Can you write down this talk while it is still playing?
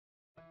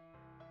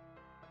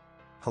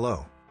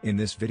Hello, in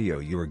this video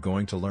you are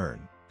going to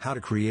learn how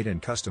to create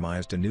and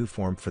customize a new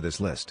form for this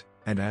list,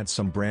 and add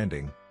some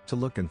branding, to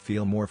look and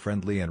feel more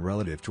friendly and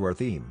relative to our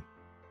theme.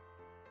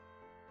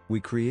 We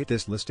create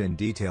this list in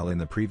detail in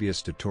the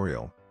previous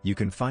tutorial, you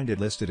can find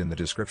it listed in the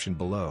description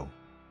below.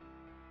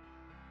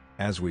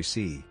 As we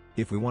see,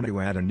 if we want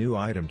to add a new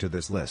item to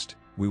this list,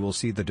 we will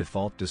see the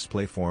default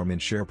display form in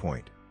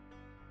SharePoint.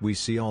 We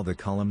see all the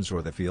columns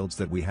or the fields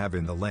that we have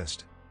in the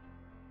list.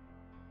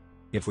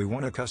 If we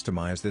want to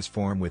customize this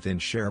form within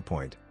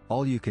SharePoint,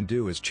 all you can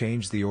do is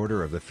change the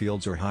order of the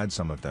fields or hide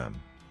some of them.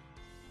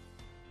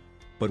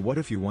 But what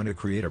if you want to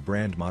create a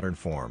brand modern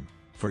form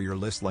for your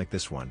list like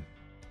this one?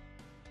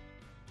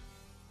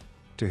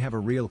 To have a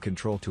real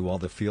control to all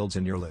the fields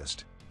in your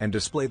list, and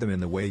display them in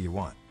the way you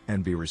want,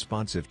 and be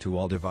responsive to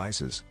all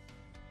devices.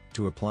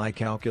 To apply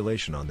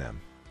calculation on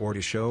them, or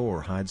to show or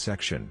hide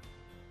section.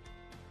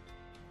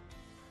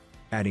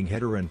 Adding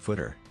header and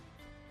footer.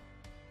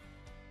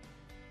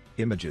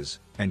 Images,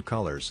 and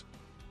colors.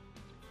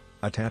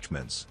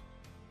 Attachments.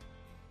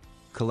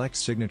 Collect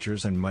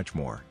signatures and much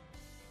more.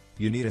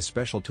 You need a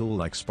special tool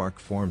like Spark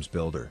Forms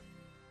Builder.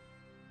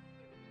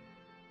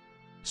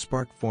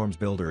 Spark Forms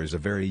Builder is a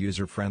very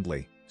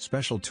user-friendly,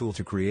 special tool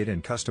to create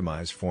and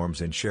customize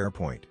forms in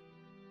SharePoint.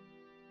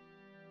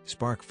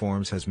 Spark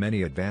Forms has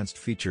many advanced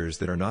features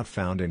that are not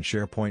found in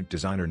SharePoint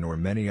Designer nor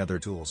many other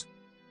tools.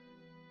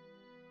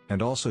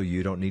 And also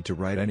you don't need to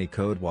write any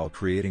code while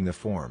creating the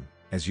form,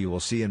 as you will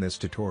see in this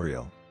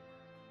tutorial.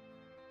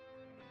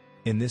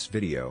 In this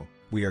video,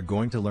 we are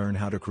going to learn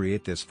how to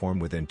create this form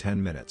within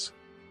 10 minutes.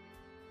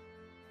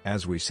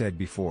 As we said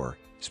before,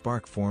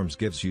 Spark Forms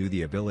gives you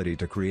the ability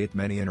to create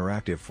many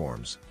interactive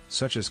forms,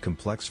 such as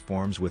complex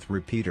forms with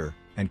repeater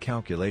and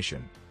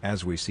calculation,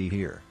 as we see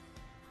here.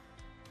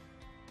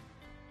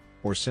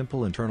 Or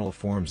simple internal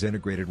forms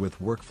integrated with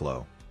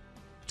workflow,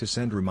 to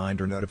send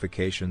reminder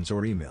notifications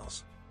or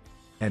emails.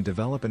 And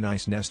develop a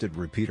nice nested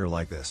repeater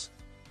like this.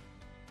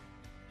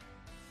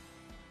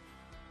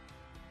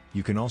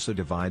 You can also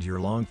divide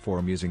your long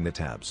form using the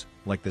tabs,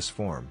 like this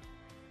form.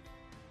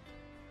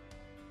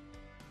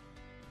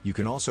 You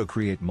can also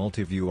create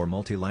multi-view or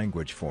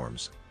multi-language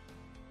forms.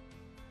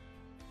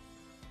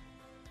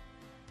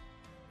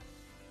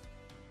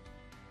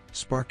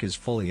 Spark is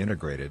fully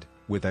integrated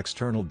with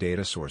external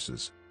data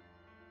sources.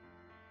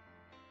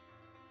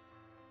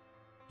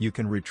 You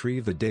can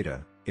retrieve the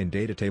data in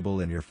data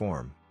table in your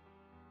form.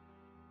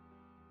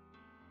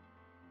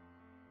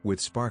 With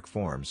Spark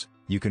Forms,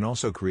 you can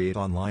also create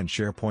online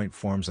SharePoint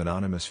forms,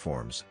 anonymous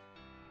forms,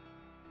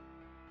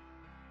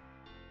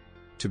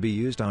 to be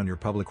used on your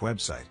public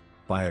website,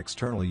 by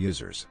external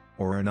users,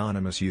 or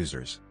anonymous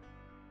users.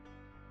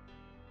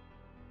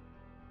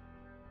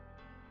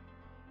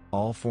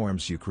 All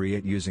forms you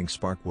create using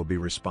Spark will be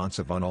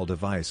responsive on all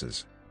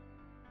devices.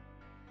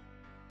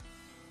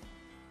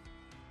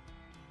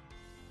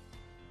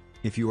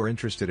 If you are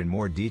interested in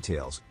more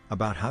details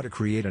about how to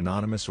create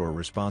anonymous or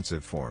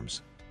responsive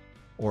forms,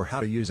 or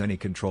how to use any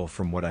control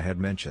from what I had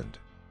mentioned,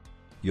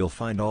 you'll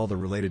find all the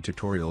related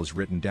tutorials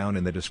written down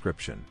in the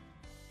description.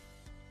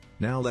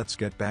 Now let's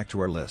get back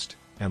to our list,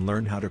 and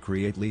learn how to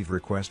create leave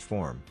request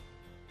form.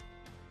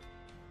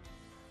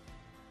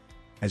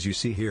 As you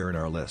see here in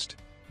our list,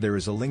 there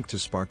is a link to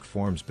Spark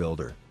Forms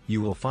Builder.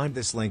 You will find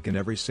this link in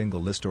every single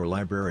list or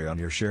library on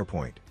your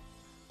SharePoint.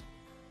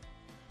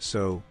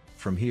 So,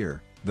 from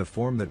here, the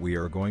form that we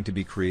are going to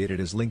be created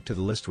is linked to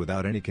the list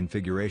without any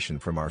configuration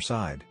from our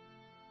side.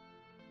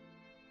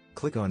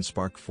 Click on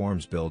Spark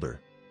Forms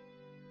Builder.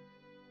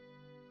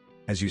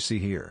 As you see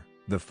here,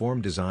 the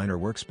Form Designer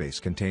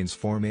workspace contains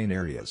four main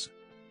areas: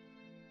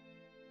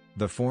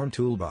 the Form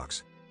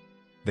Toolbox,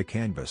 the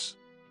Canvas,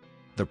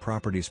 the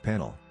Properties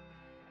panel,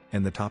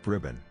 and the top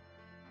ribbon.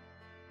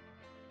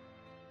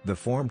 The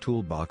Form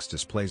Toolbox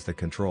displays the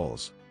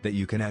controls that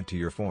you can add to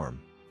your form.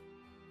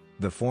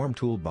 The Form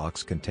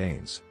Toolbox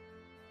contains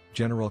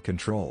general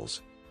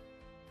controls,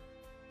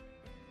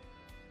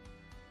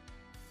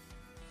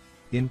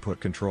 input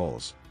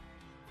controls,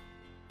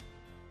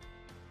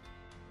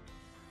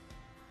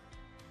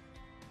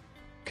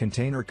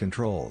 container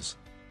controls,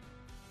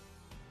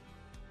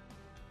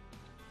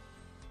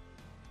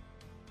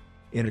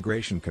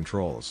 integration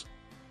controls,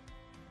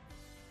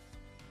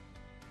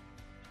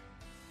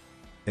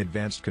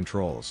 advanced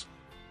controls,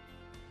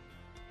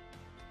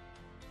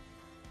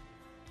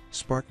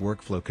 Spark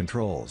workflow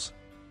controls,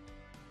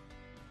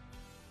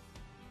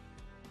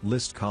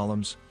 list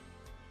columns,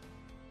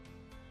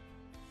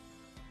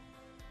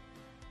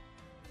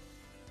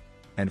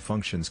 and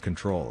functions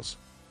controls.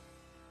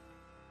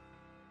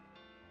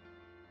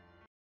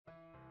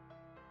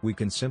 We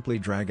can simply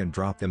drag and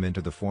drop them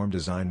into the Form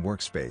Design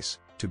workspace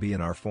to be in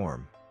our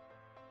form.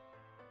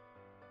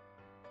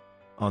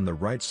 On the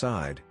right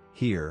side,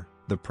 here,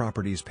 the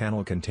Properties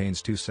panel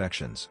contains two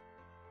sections.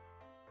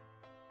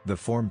 The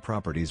Form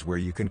Properties, where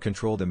you can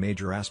control the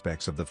major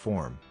aspects of the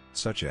form,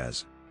 such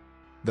as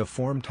the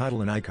form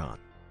title and icon,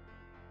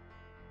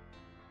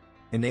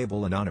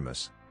 enable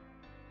anonymous,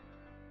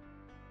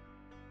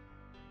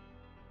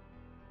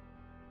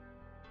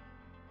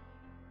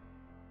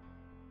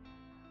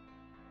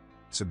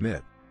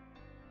 Submit,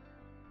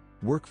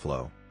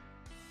 Workflow,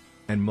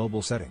 and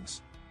Mobile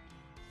Settings,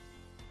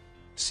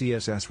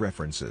 CSS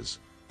References,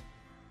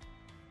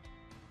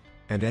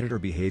 and Editor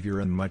Behavior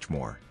and much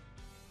more.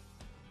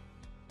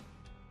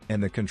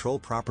 And the Control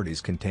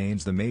Properties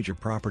contains the major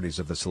properties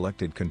of the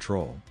selected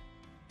control.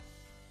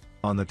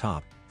 On the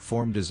top,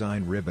 Form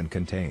Design ribbon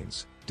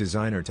contains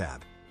Designer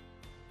tab,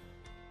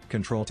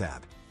 Control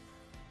tab,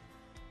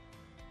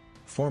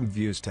 Form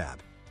Views tab,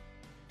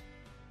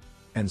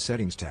 and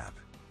Settings tab.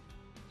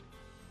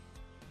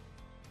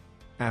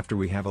 After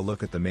we have a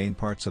look at the main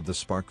parts of the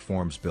Spark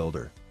Forms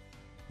Builder,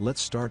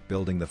 let's start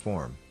building the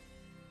form.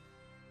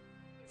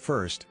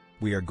 First,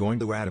 we are going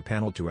to add a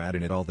panel to add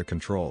in it all the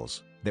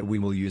controls that we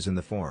will use in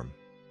the form.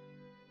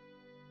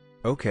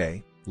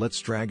 Okay, let's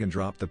drag and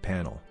drop the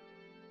panel.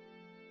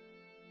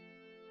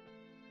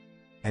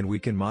 And we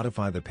can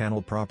modify the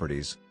panel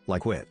properties,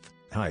 like width,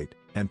 height,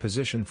 and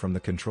position from the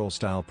Control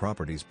Style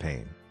Properties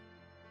pane.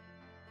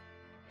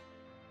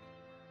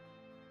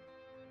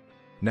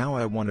 Now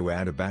I want to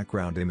add a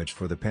background image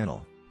for the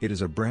panel. It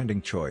is a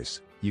branding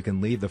choice. You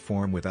can leave the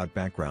form without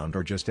background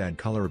or just add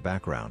color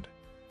background.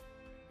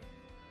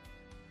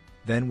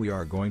 Then we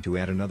are going to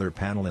add another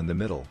panel in the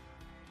middle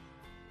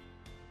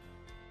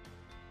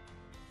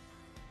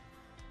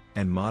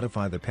and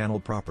modify the panel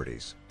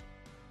properties.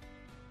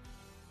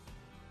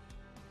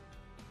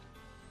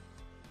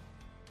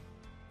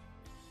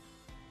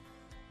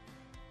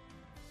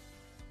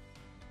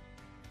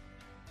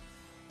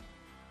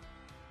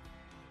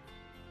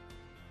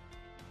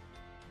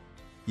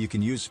 You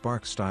can use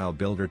Spark Style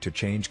Builder to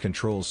change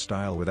controls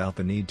style without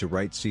the need to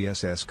write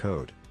CSS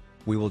code.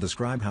 We will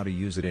describe how to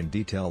use it in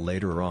detail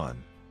later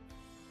on.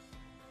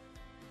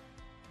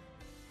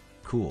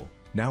 Cool,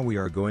 now we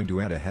are going to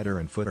add a header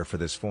and footer for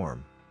this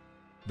form.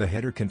 The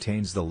header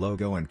contains the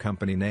logo and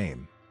company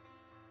name.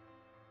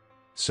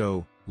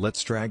 So,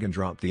 let's drag and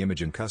drop the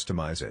image and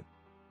customize it.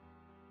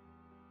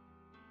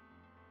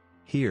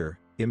 Here,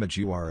 image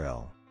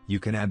URL, you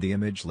can add the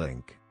image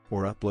link,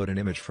 or upload an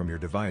image from your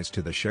device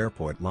to the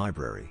SharePoint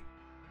library.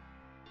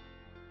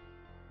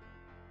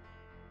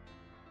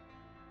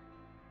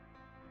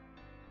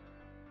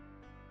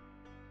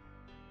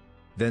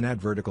 Then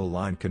add vertical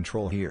line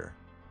control here.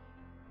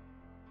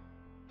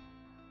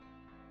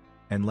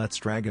 And let's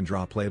drag and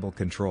drop label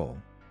control.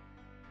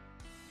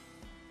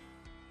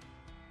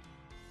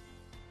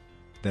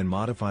 Then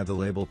modify the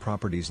label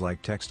properties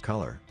like text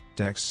color,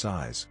 text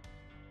size.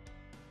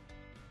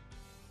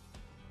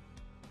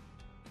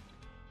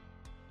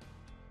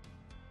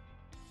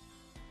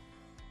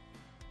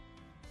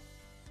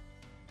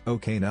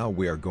 Okay, now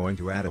we are going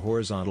to add a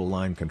horizontal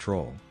line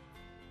control.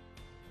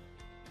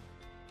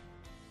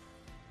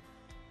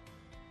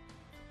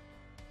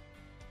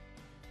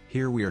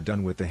 Here we are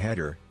done with the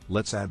header,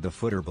 let's add the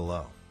footer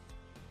below.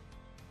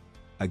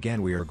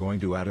 Again we are going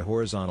to add a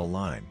horizontal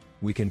line,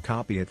 we can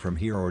copy it from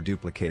here or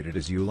duplicate it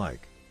as you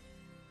like.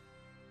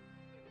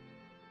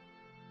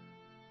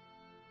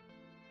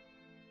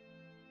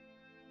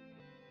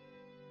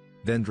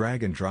 Then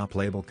drag and drop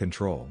label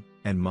control,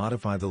 and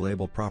modify the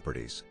label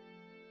properties.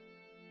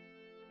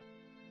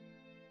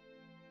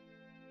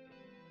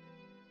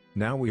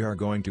 Now we are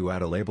going to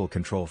add a label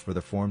control for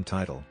the form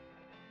title.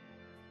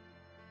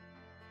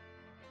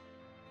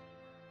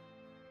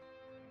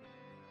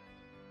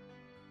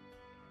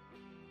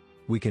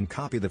 We can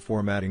copy the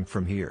formatting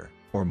from here,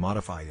 or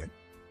modify it.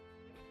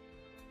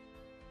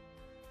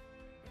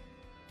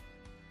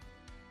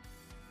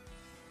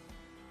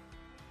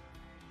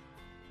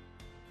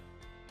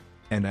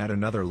 And add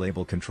another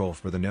label control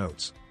for the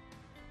notes.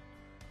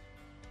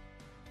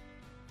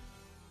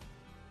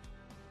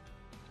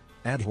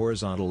 Add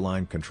horizontal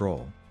line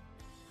control.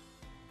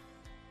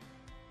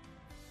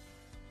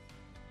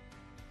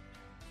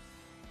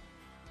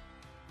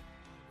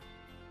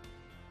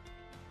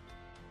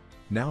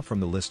 Now from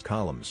the list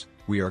columns,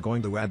 we are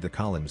going to add the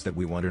columns that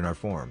we want in our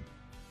form.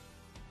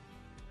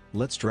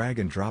 Let's drag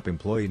and drop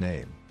employee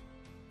name.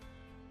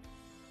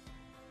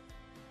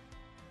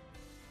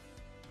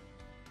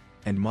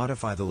 And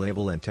modify the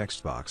label and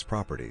text box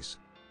properties.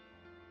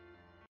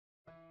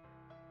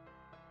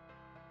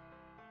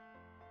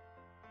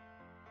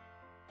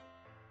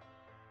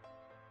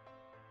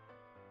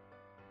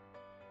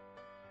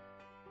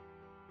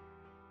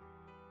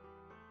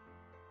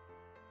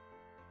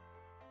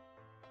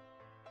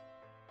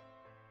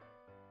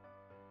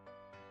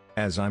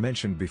 As I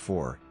mentioned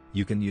before,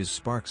 you can use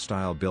Spark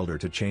Style Builder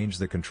to change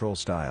the control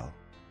style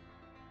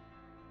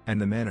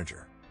and the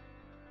manager.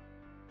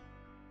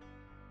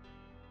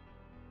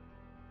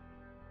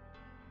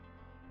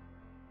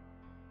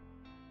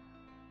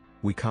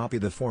 We copy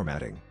the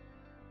formatting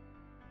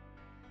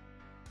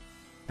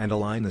and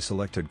align the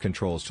selected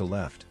controls to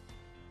left.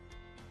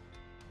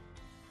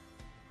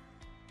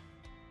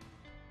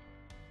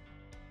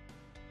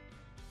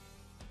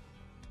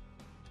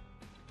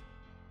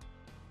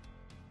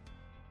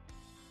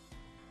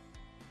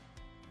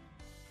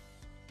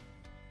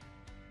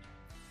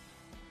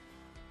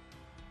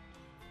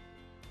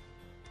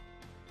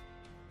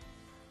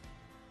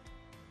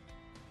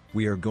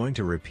 We are going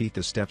to repeat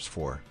the steps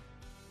for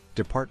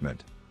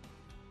department,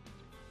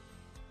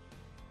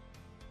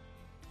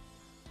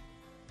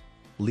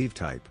 leave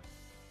type,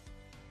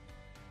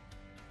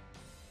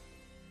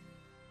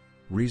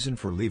 reason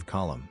for leave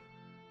column,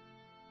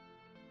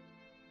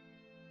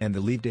 and the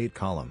leave date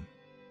column.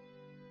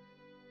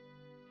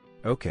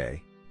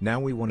 Okay, now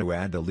we want to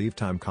add the leave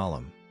time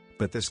column,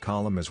 but this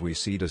column as we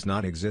see does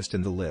not exist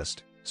in the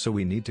list, so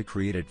we need to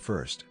create it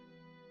first.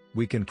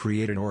 We can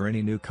create it or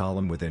any new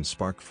column within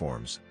Spark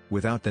Forms,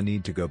 without the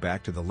need to go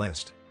back to the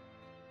list.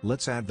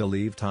 Let's add the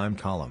leave time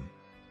column.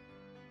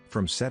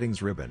 From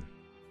Settings ribbon,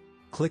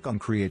 click on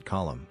Create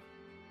Column.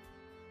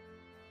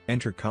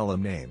 Enter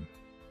column name.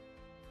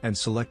 And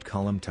select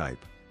column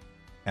type.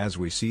 As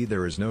we see,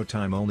 there is no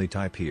time-only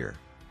type here.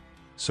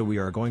 So we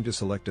are going to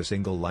select a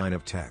single line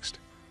of text.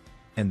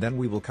 And then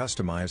we will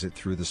customize it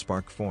through the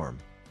Spark form.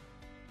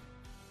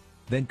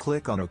 Then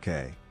click on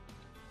OK.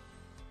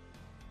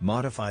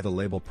 Modify the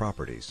label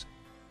properties.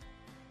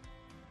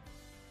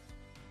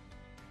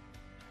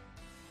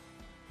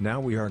 Now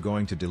we are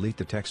going to delete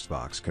the text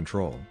box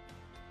control.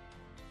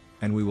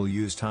 And we will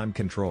use time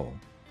control.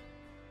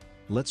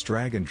 Let's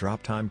drag and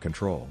drop time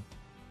control.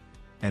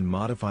 And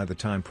modify the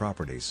time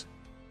properties.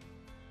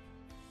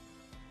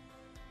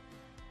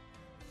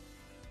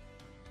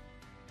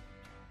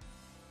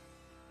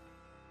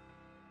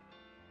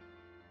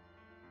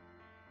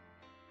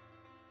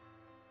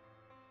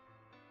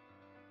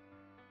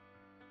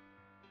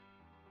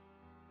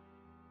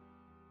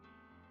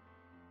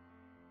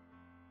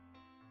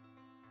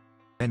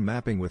 And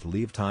mapping with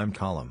leave time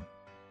column.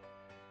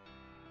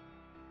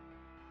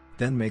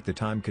 Then make the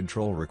time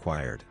control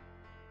required.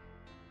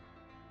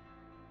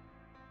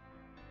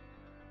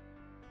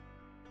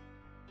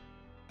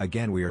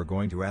 Again, we are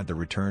going to add the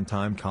return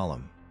time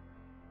column.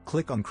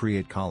 Click on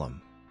Create Column.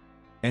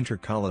 Enter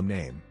column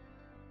name.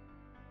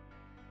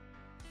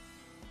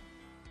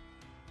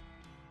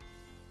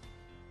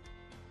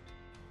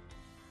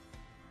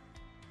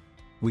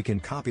 We can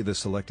copy the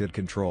selected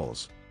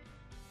controls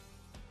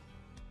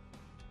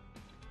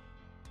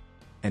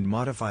and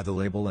modify the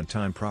label and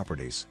time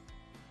properties.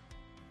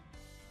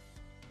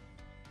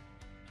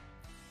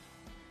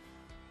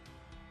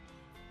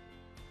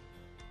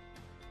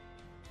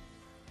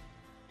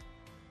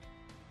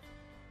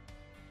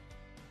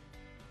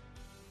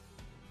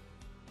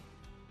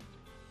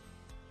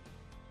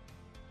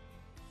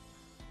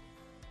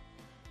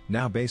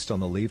 Now, based on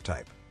the leave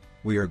type,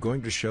 we are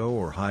going to show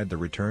or hide the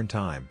return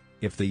time.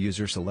 If the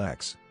user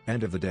selects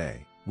end of the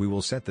day, we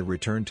will set the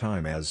return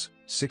time as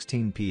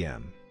 16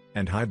 p.m.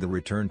 and hide the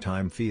return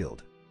time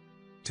field.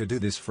 To do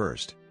this,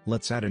 first,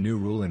 let's add a new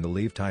rule in the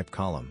leave type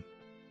column.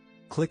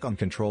 Click on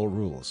Control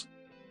Rules.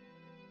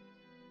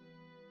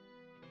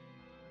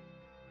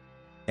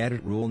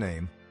 Edit rule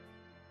name.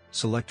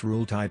 Select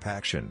rule type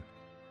action.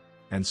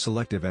 And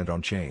select event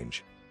on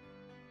change.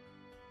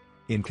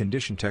 In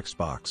condition text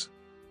box,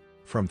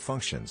 from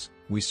functions,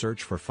 we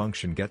search for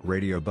function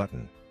getRadio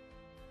button.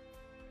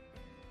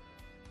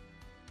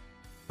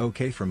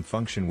 OK. From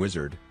function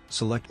wizard,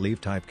 select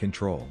leave type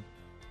control.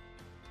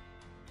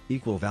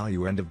 Equal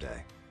value end of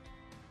day.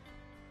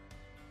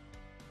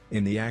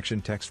 In the action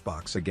text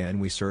box again,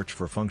 we search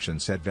for function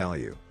set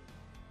value.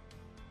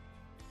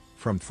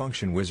 From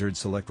function wizard,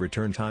 select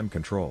return time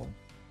control.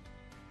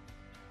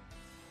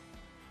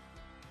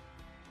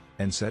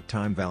 And set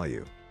time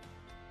value.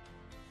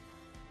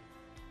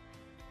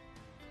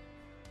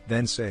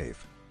 Then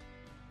save.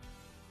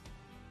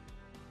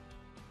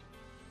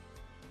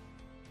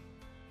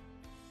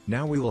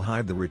 Now we will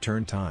hide the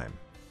return time.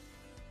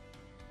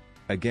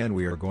 Again,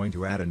 we are going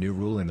to add a new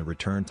rule in the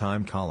return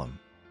time column.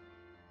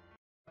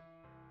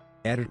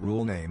 Edit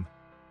rule name.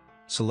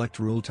 Select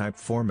rule type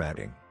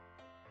formatting.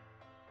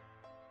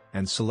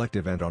 And select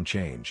event on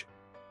change.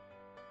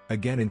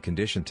 Again, in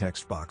condition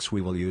text box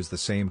we will use the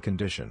same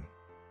condition.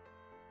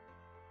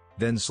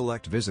 Then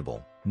select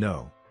visible,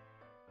 no.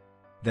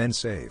 Then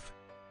save.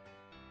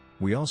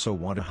 We also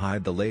want to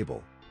hide the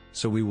label,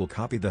 so we will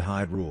copy the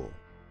hide rule.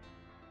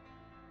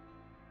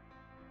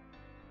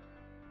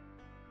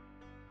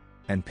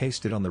 And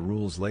paste it on the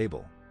rules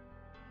label.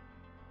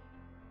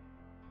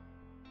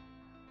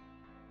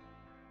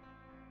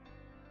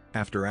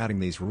 After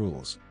adding these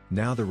rules,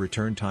 now the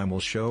return time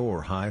will show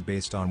or hide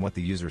based on what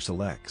the user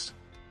selects.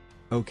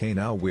 OK,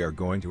 now we are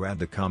going to add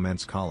the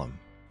comments column,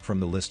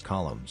 from the list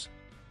columns.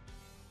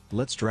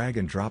 Let's drag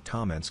and drop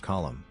comments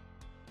column.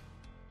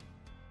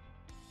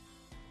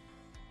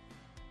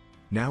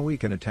 Now we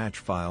can attach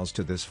files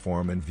to this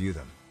form and view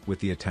them, with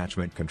the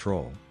attachment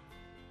control.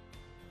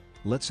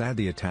 Let's add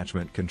the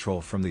attachment control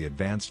from the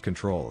advanced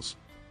controls.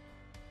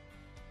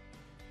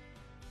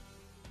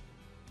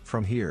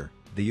 From here,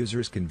 the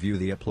users can view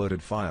the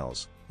uploaded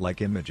files,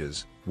 like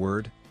images,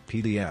 Word,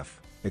 PDF,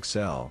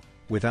 Excel,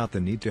 without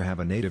the need to have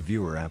a native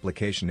viewer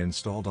application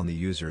installed on the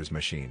user's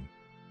machine.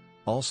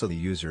 Also, the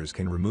users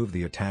can remove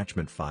the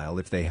attachment file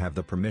if they have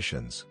the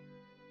permissions.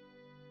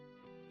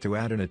 To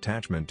add an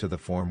attachment to the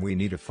form, we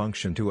need a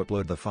function to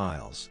upload the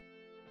files.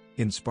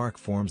 In Spark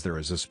Forms there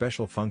is a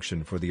special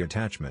function for the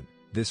attachment,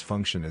 This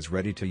function is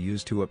ready to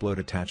use to upload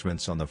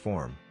attachments on the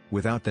form,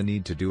 without the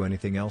need to do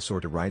anything else or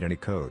to write any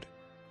code.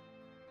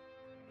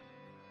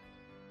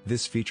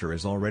 This feature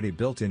is already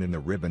built in the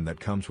ribbon that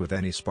comes with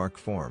any Spark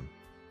form,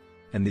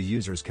 and the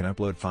users can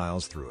upload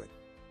files through it.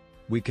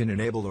 We can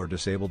enable or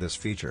disable this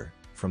feature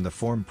from the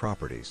form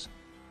properties.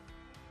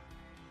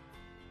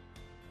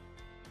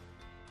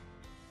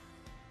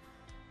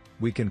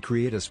 We can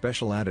create a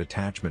special Add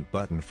Attachment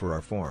button for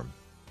our form.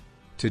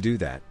 To do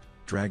that,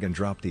 drag and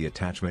drop the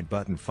Attachment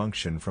button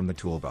function from the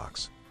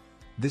toolbox.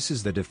 This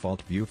is the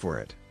default view for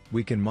it.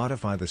 We can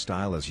modify the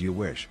style as you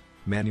wish,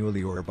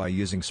 manually or by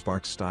using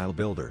Spark's Style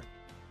Builder.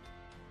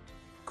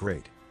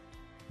 Great!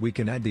 We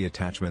can add the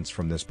attachments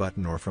from this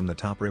button or from the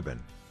top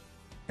ribbon,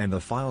 and the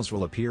files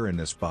will appear in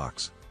this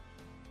box.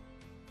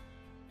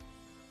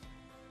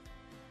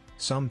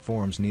 Some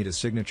forms need a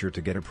signature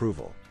to get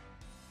approval.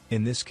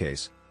 In this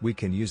case, we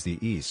can use the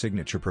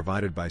e-signature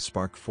provided by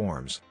Spark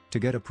Forms to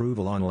get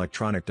approval on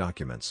electronic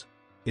documents.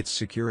 It's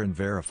secure and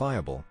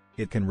verifiable.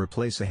 It can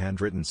replace a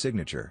handwritten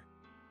signature.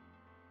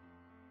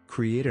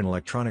 Create an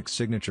electronic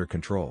signature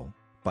control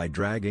by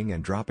dragging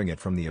and dropping it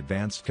from the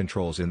advanced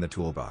controls in the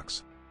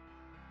toolbox.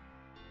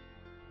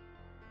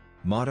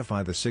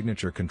 Modify the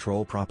signature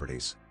control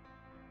properties.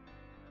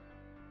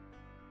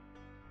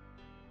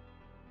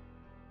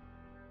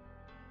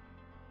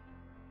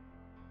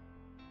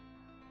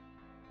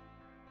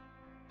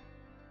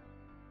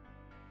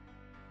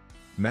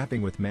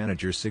 Mapping with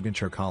Manager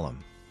Signature Column.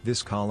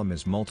 This column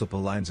is multiple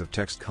lines of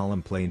text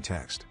column plain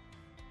text.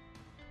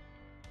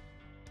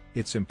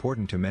 It's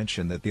important to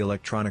mention that the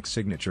electronic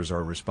signatures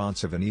are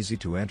responsive and easy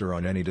to enter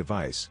on any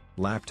device,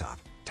 laptop,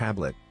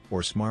 tablet,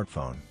 or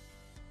smartphone.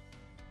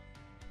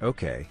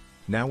 Okay,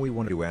 now we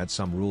want to add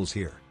some rules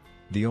here.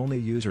 The only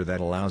user that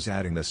allows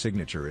adding the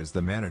signature is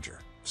the manager,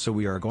 so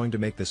we are going to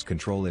make this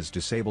control is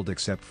disabled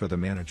except for the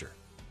manager.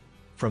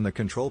 From the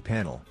control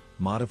panel,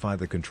 modify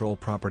the control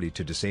property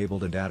to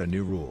disabled and add a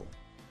new rule.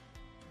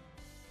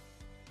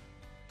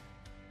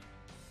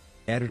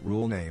 Edit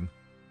rule name.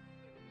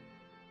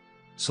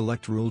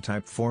 Select rule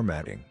type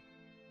formatting.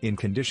 In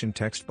condition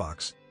text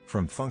box,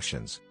 from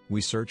functions,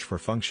 we search for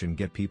function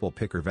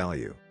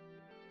getPeoplePicker-value.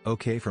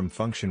 OK, from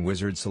function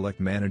wizard select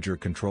manager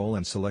control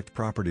and select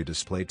property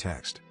display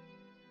text.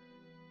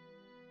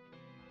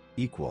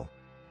 Equal.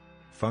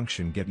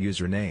 Function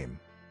getUsername.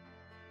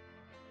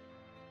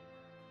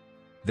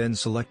 Then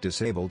select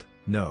disabled,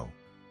 no.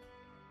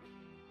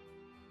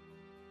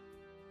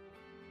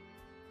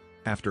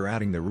 After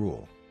adding the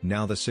rule,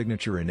 now the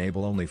signature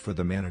enable only for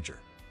the manager.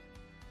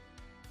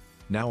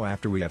 Now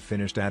after we have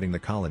finished adding the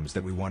columns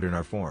that we want in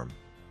our form,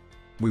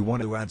 we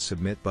want to add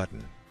submit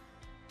button.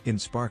 In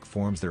Spark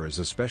Forms there is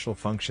a special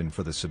function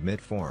for the submit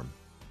form.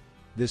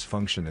 This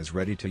function is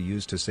ready to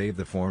use to save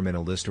the form in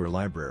a list or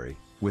library,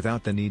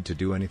 without the need to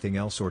do anything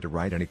else or to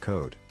write any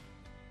code.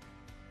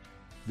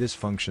 This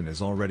function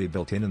is already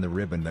built in the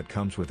ribbon that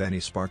comes with any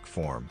Spark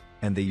form,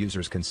 and the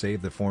users can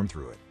save the form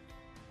through it,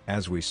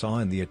 as we saw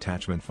in the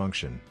attachment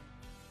function.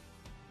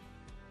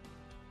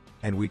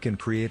 And we can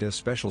create a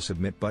special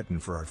submit button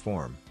for our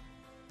form.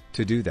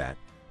 To do that,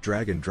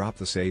 drag and drop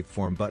the Save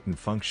Form button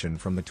function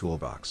from the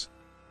toolbox.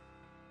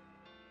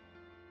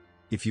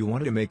 If you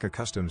want to make a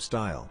custom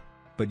style,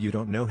 but you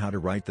don't know how to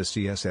write the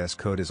CSS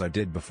code as I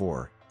did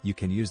before, you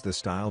can use the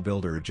Style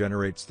Builder. It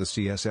generates the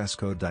CSS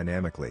code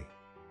dynamically.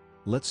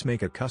 Let's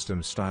make a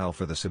custom style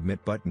for the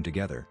submit button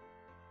together.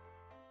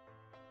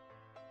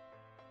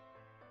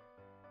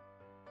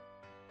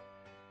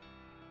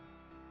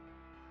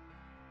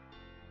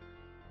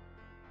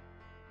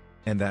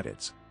 And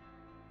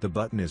the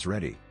button is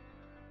ready.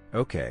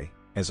 Okay,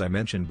 as I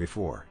mentioned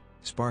before,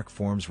 Spark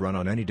Forms run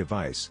on any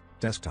device,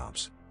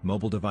 desktops,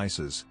 mobile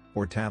devices,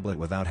 or tablet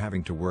without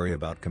having to worry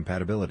about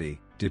compatibility,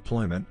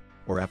 deployment,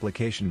 or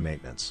application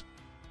maintenance.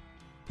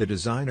 The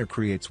designer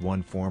creates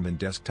one form in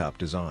desktop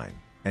design,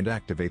 and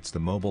activates the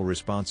mobile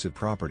responsive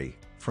property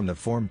from the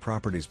Form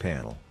Properties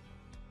panel.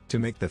 To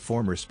make the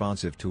form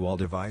responsive to all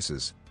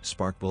devices,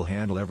 Spark will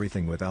handle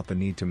everything without the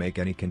need to make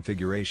any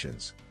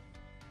configurations.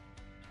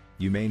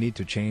 You may need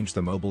to change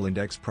the mobile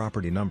index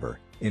property number,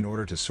 in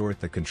order to sort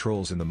the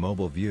controls in the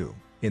mobile view,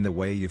 in the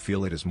way you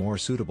feel it is more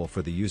suitable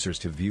for the users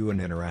to view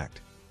and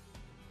interact.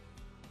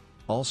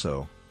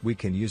 Also, we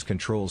can use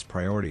controls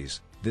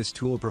priorities. This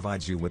tool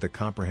provides you with a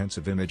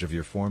comprehensive image of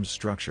your form's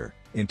structure,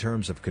 in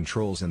terms of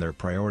controls and their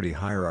priority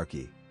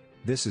hierarchy.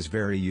 This is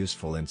very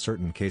useful in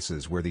certain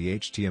cases where the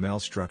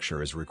HTML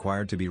structure is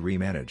required to be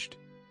remanaged.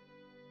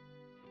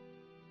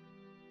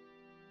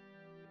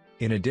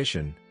 In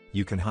addition,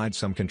 you can hide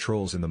some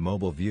controls in the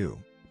mobile view,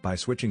 by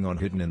switching on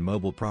Hidden in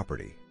Mobile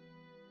property.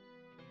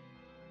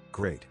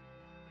 Great!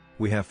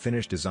 We have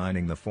finished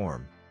designing the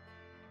form.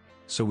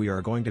 So we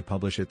are going to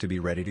publish it to be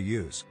ready to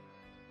use.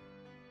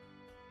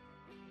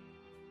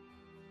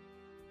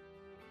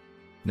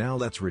 Now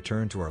let's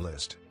return to our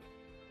list.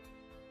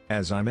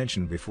 As I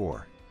mentioned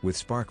before, with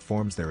Spark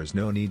Forms there is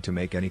no need to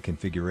make any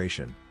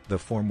configuration, the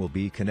form will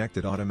be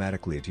connected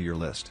automatically to your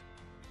list.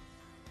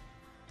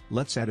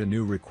 Let's add a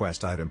new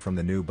request item from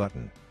the New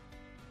button.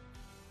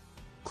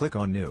 Click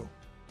on New.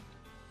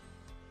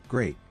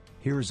 Great,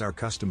 here's our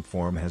custom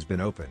form has been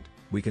opened.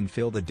 We can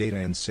fill the data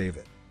and save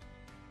it.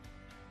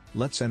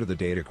 Let's enter the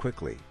data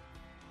quickly.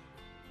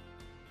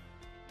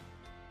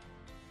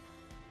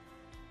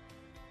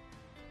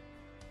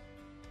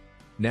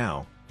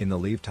 Now, in the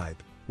leave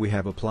type, we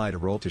have applied a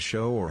role to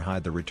show or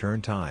hide the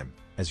return time,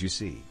 as you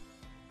see.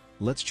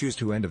 Let's choose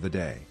to end of the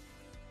day.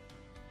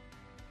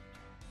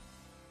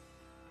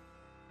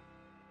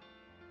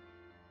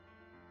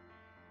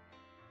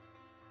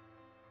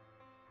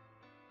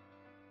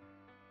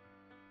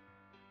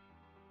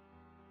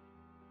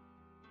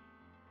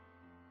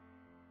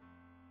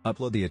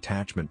 Upload the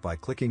attachment by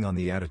clicking on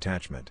the Add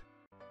Attachment.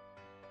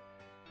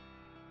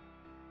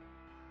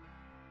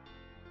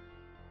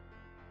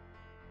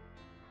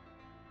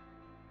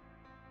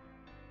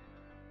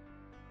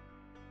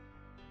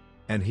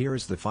 And here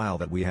is the file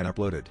that we had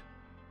uploaded.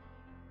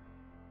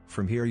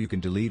 From here you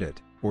can delete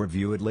it, or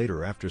view it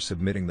later after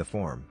submitting the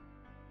form.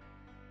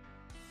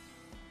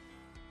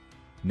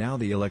 Now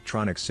the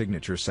electronic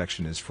signature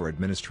section is for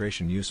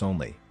administration use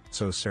only,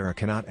 so Sarah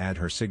cannot add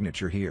her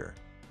signature here.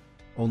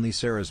 Only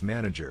Sarah's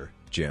manager,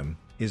 Jim,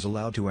 is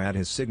allowed to add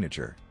his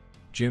signature.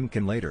 Jim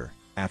can later,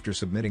 after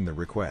submitting the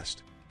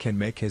request, can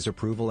make his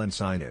approval and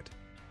sign it.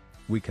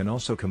 We can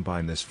also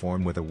combine this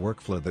form with a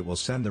workflow that will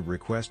send the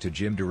request to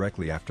Jim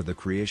directly after the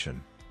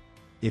creation.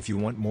 If you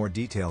want more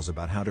details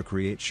about how to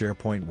create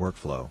SharePoint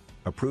Workflow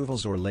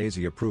Approvals or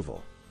Lazy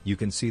Approval, you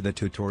can see the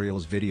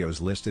tutorials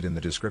videos listed in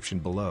the description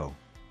below.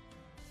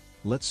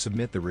 Let's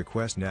submit the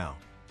request now.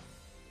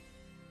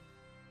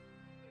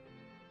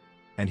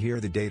 And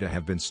here the data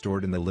have been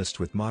stored in the list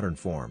with Modern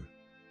Form.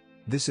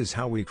 This is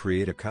how we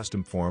create a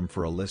custom form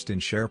for a list in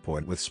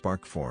SharePoint with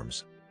Spark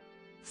Forms.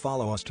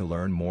 Follow us to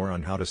learn more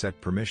on how to set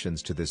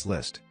permissions to this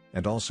list,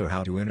 and also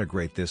how to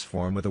integrate this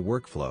form with a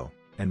workflow,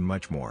 and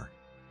much more.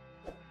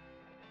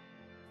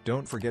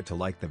 Don't forget to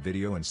like the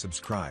video and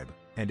subscribe,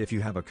 and if you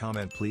have a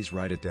comment please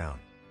write it down.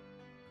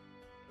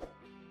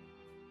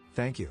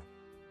 Thank you.